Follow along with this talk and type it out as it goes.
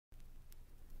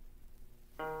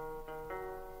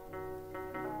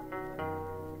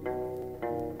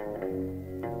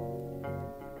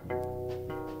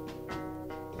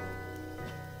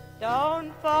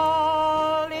Don't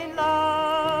fall in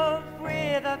love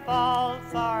with a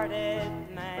false-hearted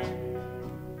man.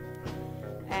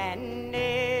 And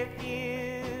if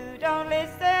you don't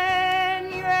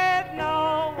listen, you have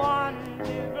no one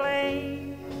to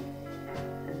blame.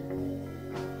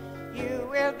 You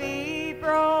will be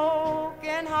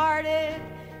broken-hearted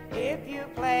if you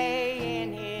play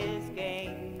in his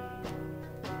game.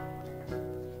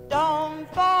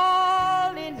 Don't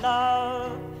fall in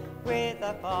love with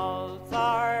a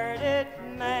false-hearted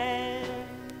man.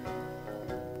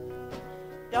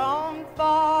 Don't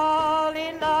fall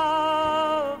in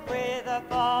love with a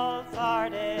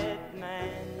false-hearted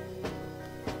man.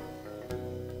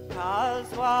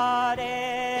 'Cause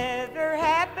whatever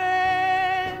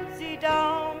happens, he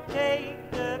don't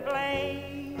take the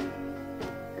blame.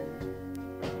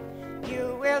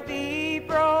 You will be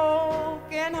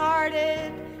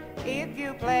broken-hearted if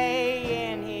you play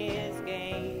in his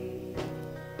game.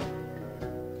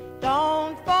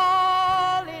 Don't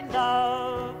fall in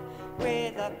love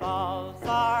with a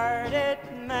false-hearted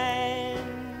man.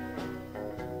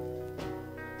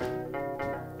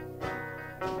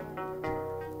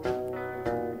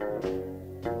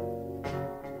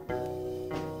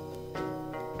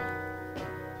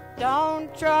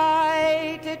 Don't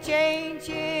try to change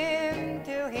him,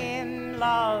 to him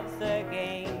love's the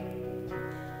game.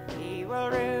 He will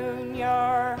ruin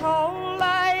your whole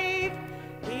life,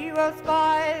 he will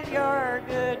spoil your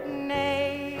good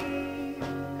name.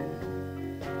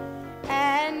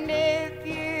 And if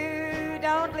you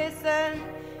don't listen,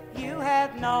 you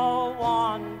have no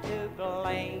one to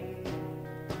blame.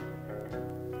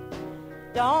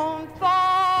 Don't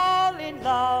fall in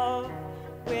love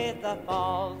with a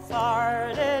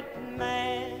false-hearted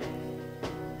man.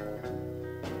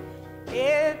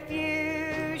 If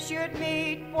you should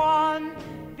meet one,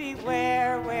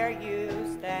 beware where you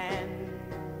stand.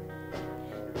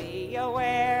 Be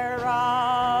aware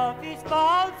of his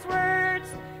false words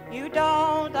you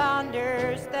don't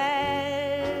understand.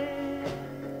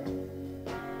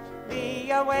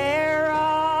 Be aware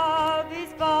of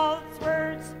his false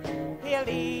words, he'll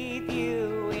leave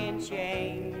you in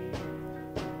shame.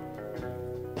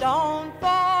 Don't